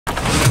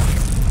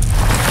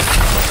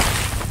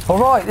All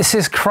right, this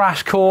is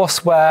Crash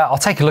Course where I'll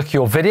take a look at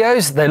your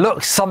videos. They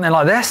look something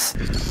like this.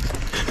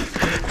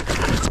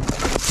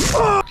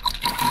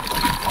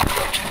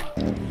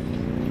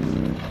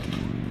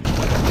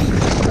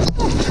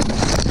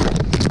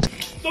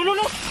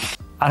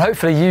 And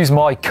hopefully use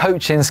my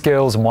coaching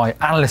skills and my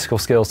analytical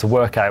skills to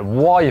work out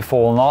why you're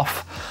falling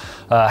off,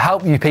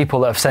 help you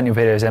people that have sent your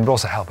videos in, but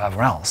also help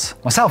everyone else,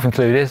 myself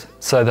included,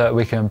 so that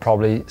we can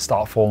probably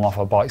start falling off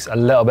our bikes a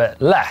little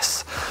bit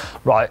less.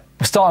 Right,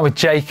 we're starting with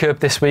Jacob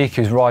this week,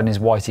 who's riding his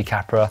Yomoti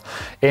Capra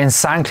in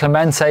San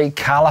Clemente,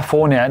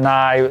 California.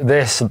 Now,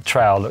 this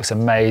trail looks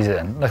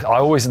amazing. Look, I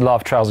always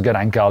love trails that go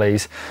down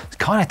gullies. It's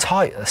kind of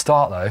tight at the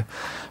start though,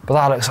 but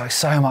that looks like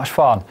so much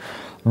fun.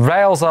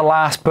 Rails the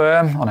last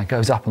berm, and it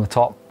goes up on the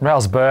top,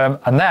 rails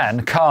berm, and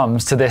then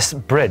comes to this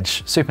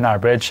bridge, super narrow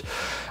bridge.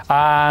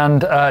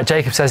 And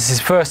Jacob says it's his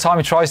first time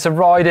he tries to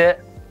ride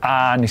it,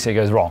 and you see it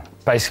goes wrong.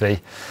 Basically,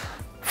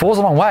 falls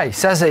a long way. He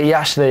says that he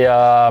actually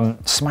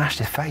smashed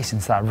his face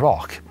into that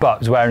rock, but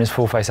was wearing his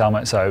full face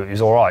helmet, so he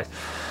was all right.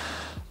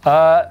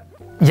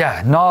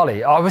 Yeah,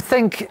 gnarly. I would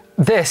think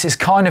this is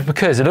kind of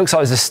because it looks like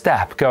there's a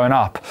step going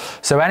up.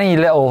 So any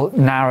little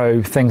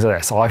narrow things like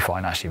this, I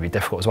find actually be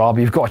difficult as well,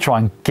 but you've got to try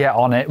and get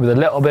on it with a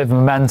little bit of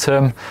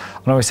momentum.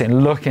 And obviously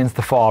looking to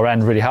the far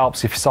end really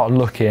helps. If you start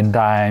looking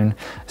down,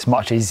 it's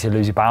much easier to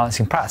lose your balance.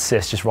 You can practice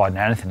this just riding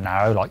anything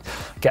narrow, like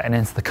getting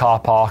into the car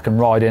park and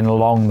riding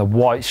along the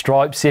white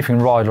stripe. See if you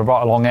can ride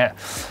right along it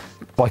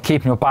by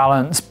keeping your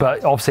balance,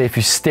 but obviously if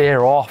you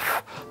steer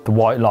off the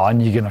white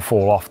line, you're going to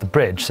fall off the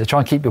bridge. So try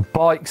and keep your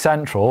bike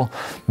central,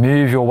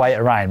 move your weight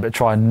around, but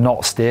try and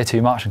not steer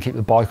too much and keep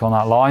the bike on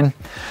that line.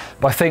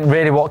 But I think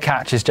really what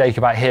catches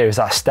Jacob out here is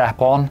that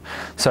step on.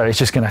 So it's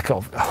just going to kind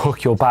of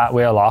hook your back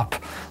wheel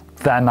up.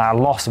 Then that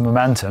loss of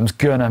momentum is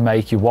going to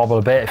make you wobble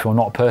a bit if you're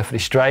not perfectly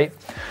straight.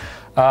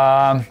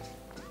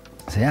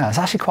 So yeah, it's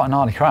actually quite a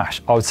gnarly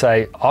crash. I would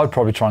say I'd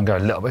probably try and go a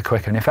little bit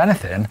quicker. And if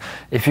anything,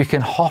 if you can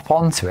hop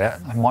onto it,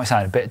 it might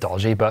sound a bit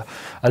dodgy, but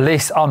at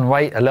least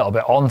unweight a little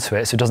bit onto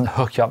it so it doesn't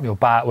hook you up your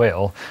back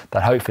wheel,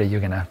 then hopefully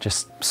you're gonna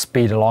just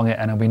speed along it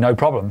and it'll be no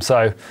problem.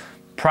 So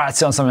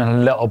practice on something a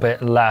little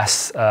bit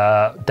less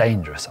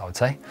dangerous, I would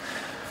say.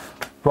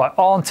 Right,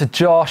 on to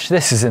Josh.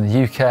 This is in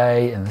the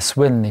UK, in the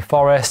Swinley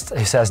Forest.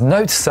 He says,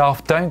 note to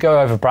self, don't go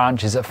over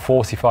branches at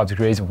 45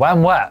 degrees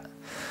when wet.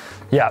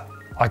 Yeah.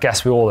 I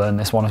guess we all learn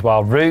this one as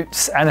well.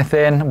 Roots,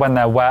 anything when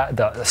they're wet,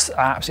 that's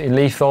absolutely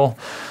lethal.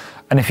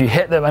 And if you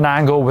hit them at an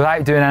angle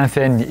without doing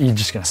anything, you're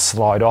just gonna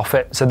slide off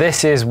it. So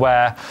this is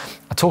where,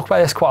 I talk about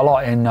this quite a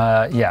lot in,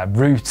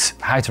 route,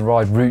 how to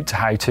ride route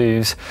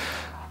how-tos,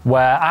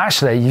 where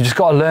actually you just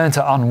gotta learn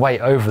to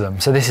unweight over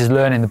them. So this is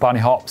learning the bunny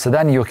hop. So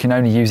then you can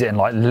only use it in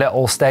like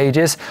little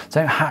stages.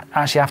 So you don't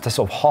actually have to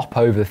sort of hop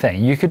over the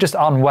thing. You could just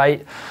unweight,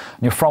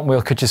 and your front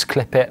wheel could just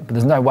clip it, but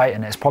there's no weight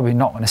in it. It's probably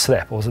not gonna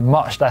slip, or it's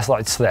much less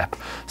likely to slip.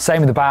 Same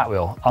with the back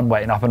wheel,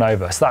 unweighting up and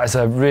over. So that is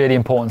a really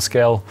important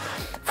skill.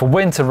 For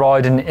winter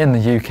riding in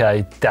the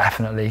UK,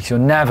 definitely, because you're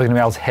never gonna be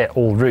able to hit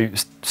all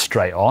routes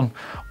straight on,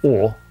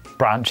 or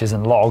branches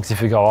and logs if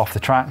you go off the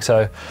track.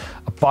 So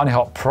a bunny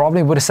hop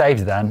probably would have saved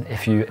you then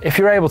if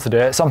you're able to do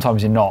it.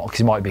 Sometimes you're not, because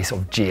you might be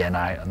sort of G'ing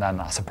out and then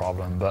that's a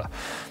problem. But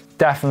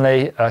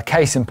definitely a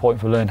case in point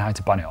for learning how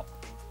to bunny hop.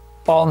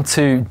 On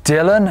to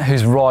Dylan,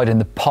 who's riding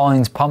the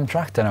Pines pump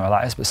track. Don't know what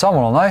that is, but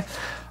someone will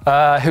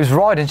know. Who's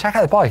riding, check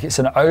out the bike. It's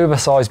an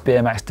oversized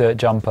BMX dirt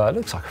jumper. It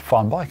looks like a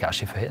fun bike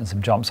actually for hitting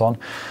some jumps on.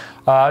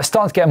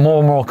 Starting to get more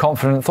and more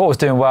confident, thought I was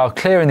doing well,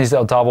 clearing these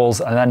little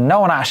doubles, and then no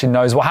one actually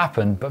knows what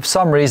happened. But for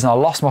some reason, I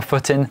lost my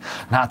footing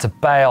and had to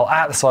bail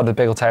at the side of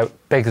the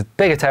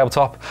bigger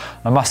tabletop.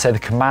 And I must say the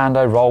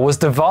commando roll was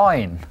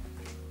divine.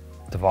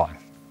 Divine.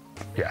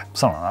 Yeah,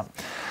 something like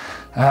that.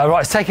 Right,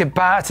 let's take it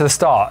back to the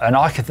start, and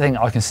I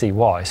can see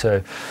why.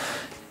 So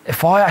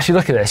if I actually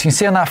look at this, you can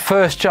see on that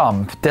first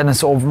jump, Dylan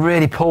sort of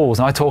really pulls,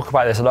 and I talk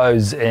about this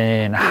loads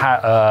in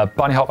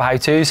bunny hop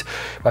how-tos,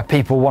 where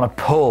people want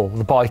to pull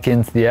the bike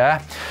into the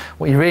air.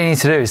 What you really need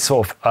to do is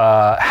sort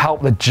of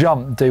help the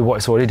jump do what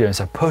it's already doing.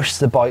 So push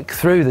the bike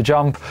through the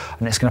jump,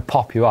 and it's going to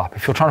pop you up.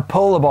 If you're trying to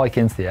pull the bike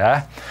into the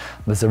air,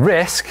 there's a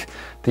risk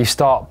that you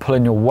start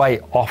pulling your weight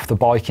off the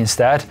bike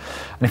instead.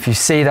 And if you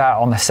see that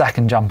on the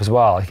second jump as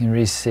well, you can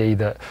really see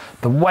that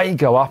the weight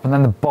go up and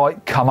then the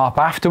bike come up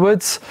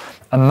afterwards.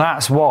 And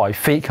that's why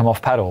feet come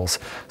off pedals.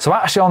 So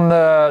actually on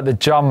the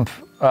jump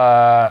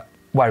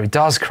where he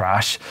does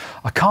crash,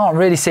 I can't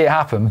really see it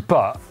happen,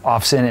 but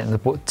I've seen it in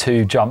the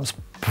 2 jumps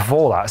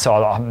before that. So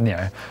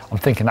I'm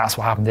thinking that's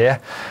what happened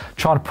here.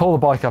 Trying to pull the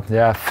bike up in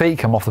the air, feet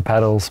come off the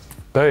pedals,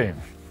 boom.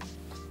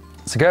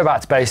 So go back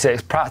to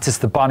basics, practice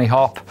the bunny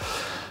hop.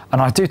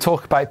 And I do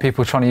talk about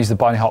people trying to use the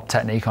bunny hop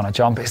technique on a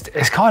jump.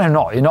 It's kind of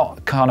not, you're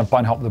not kind of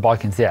bunny hop the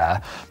bike into the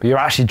air, but you're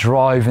actually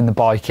driving the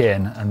bike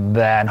in and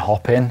then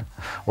hopping,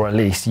 or at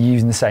least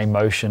using the same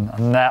motion.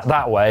 And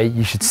that way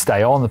you should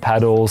stay on the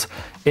pedals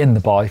in the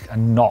bike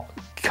and not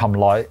come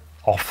light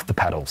off the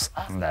pedals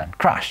and then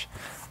crash,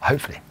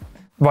 hopefully.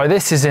 Right,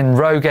 this is in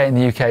Rogate in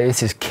the UK.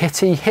 This is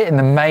Kitty hitting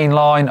the main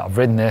line. I've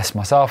ridden this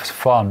myself, it's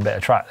fun, bit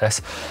of track this.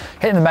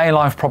 Hitting the main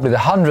line for probably the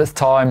 100th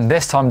time.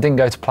 This time didn't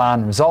go to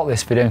plan. Result of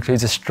this video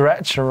includes a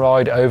stretcher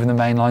ride over the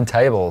mainline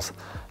tables.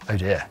 Oh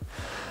dear.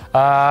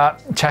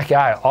 Check it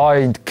out.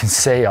 I can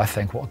see, I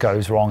think, what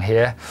goes wrong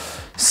here.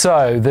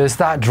 So there's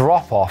that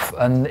drop off,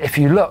 and if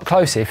you look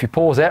closely, if you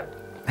pause it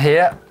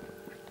here,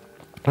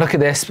 look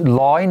at this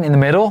line in the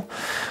middle.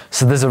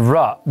 So there's a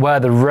rut where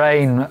the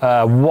rain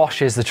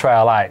washes the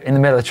trail out. In the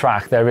middle of the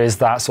track, there is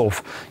that sort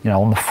of, you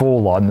know, on the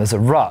fall line, there's a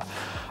rut.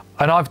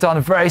 And I've done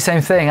the very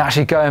same thing,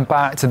 actually going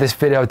back to this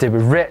video I did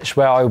with Rich,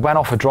 where I went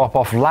off a drop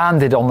off,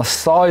 landed on the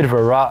side of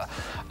a rut,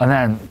 and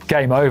then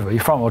game over.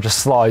 Your front wheel just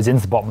slides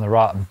into the bottom of the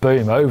rut and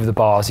boom, over the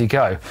bars you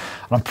go. And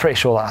I'm pretty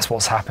sure that's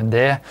what's happened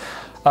here.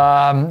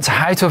 So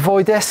how to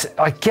avoid this?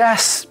 I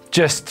guess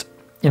just,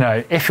 you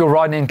know, if you're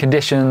riding in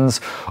conditions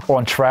or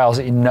on trails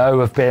that you know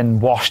have been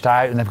washed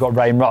out and they've got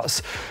rain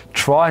ruts,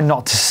 try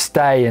not to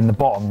stay in the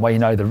bottom where you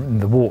know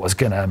the water's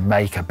gonna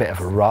make a bit of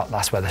a rut.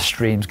 That's where the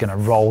stream's gonna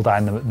roll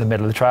down the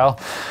middle of the trail.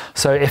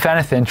 So if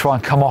anything, try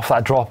and come off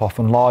that drop off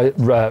and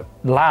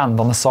land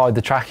on the side of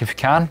the track if you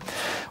can.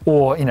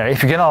 Or, you know,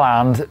 if you're gonna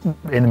land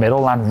in the middle,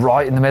 land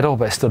right in the middle,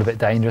 but it's still a bit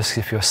dangerous.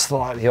 If you're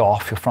slightly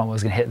off, your front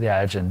wheel's gonna hit the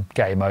edge and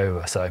game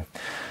over. So,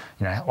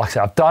 you know, like I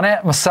said, I've done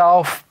it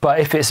myself, but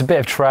if it's a bit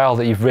of trail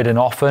that you've ridden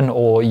often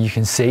or you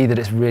can see that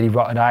it's really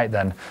rutted out,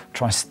 then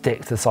try and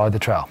stick to the side of the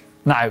trail.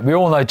 Now, we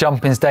all know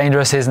jumping's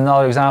dangerous. Here's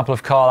another example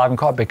of Carl having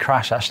quite a big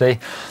crash, actually.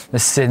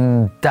 This is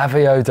in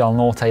Davao del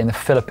Norte in the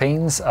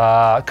Philippines.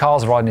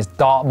 Carl's riding his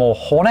Dartmoor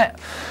Hornet.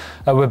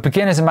 We're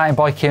beginners in mountain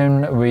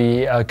biking.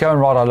 We go and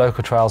ride our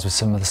local trails with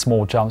some of the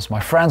small jumps. My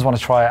friends want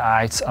to try it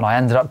out, and I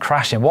ended up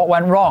crashing. What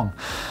went wrong?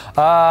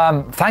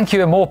 Thank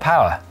you and more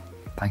power.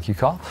 Thank you,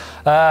 Carl.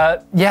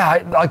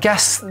 Yeah, I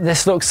guess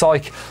this looks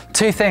like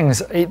two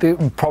things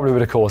probably would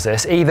have caused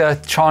this. Either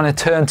trying to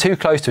turn too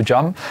close to a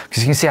jump,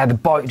 because you can see how the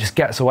bike just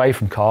gets away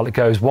from Carl. It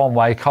goes one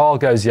way, Carl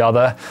goes the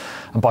other,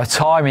 and by the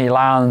time he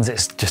lands,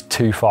 it's just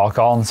too far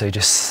gone, so he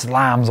just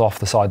slams off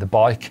the side of the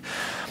bike.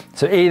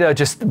 So either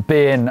just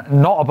being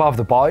not above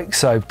the bike,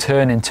 so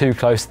turning too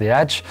close to the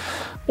edge,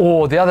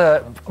 or the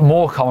other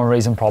more common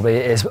reason probably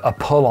is a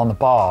pull on the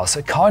bars.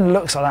 It kind of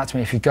looks like that to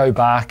me if you go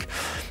back.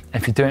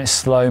 If you're doing it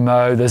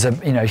slow-mo, there's a,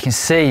 you know, you can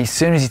see as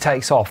soon as he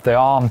takes off, the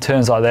arm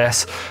turns like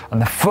this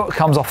and the foot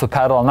comes off the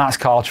pedal, and that's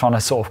Carl trying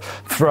to sort of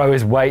throw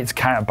his weight to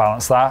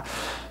counterbalance that.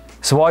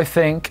 So I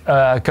think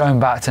going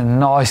back to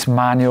nice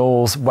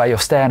manuals where you're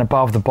staying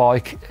above the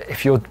bike,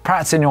 if you're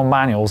practicing your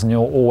manuals and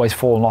you're always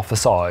falling off the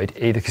side,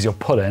 either because you're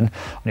pulling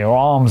and your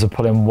arms are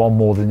pulling one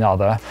more than the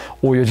other,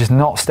 or you're just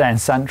not staying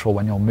central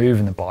when you're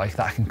moving the bike,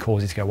 that can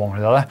cause you to go one way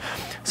or the other.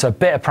 So a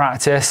bit of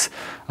practice,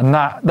 and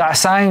that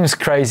sounds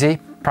crazy,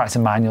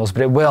 practicing manuals,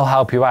 but it will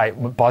help you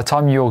out. By the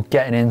time you're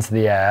getting into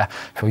the air,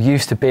 if you're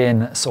used to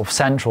being sort of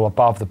central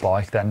above the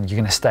bike, then you're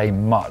going to stay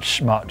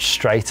much, much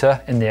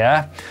straighter in the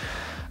air.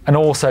 And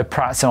also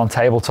practicing on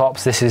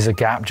tabletops. This is a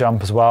gap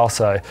jump as well,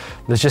 so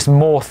there's just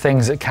more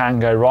things that can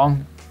go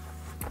wrong.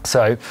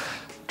 So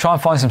try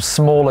and find some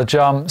smaller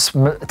jumps,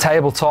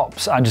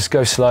 tabletops, and just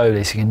go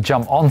slowly so you can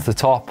jump onto the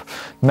top,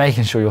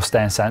 making sure you're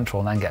staying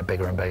central, and then get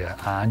bigger and bigger.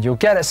 And you'll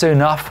get it soon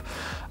enough.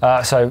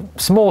 So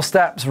small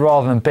steps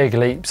rather than big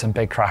leaps and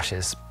big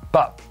crashes.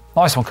 But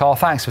nice one, Carl.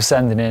 Thanks for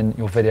sending in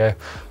your video.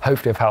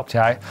 Hopefully I've helped you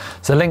out.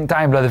 So link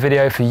down below the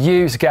video for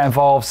you to get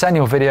involved. Send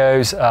your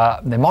videos.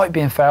 They might be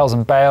in fails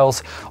and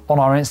bails on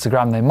our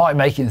Instagram. They might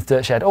make it in the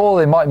dirt shed, or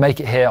they might make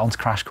it here onto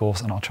Crash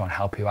Course, and I'll try and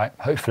help you out.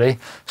 Hopefully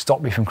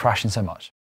stop you from crashing so much.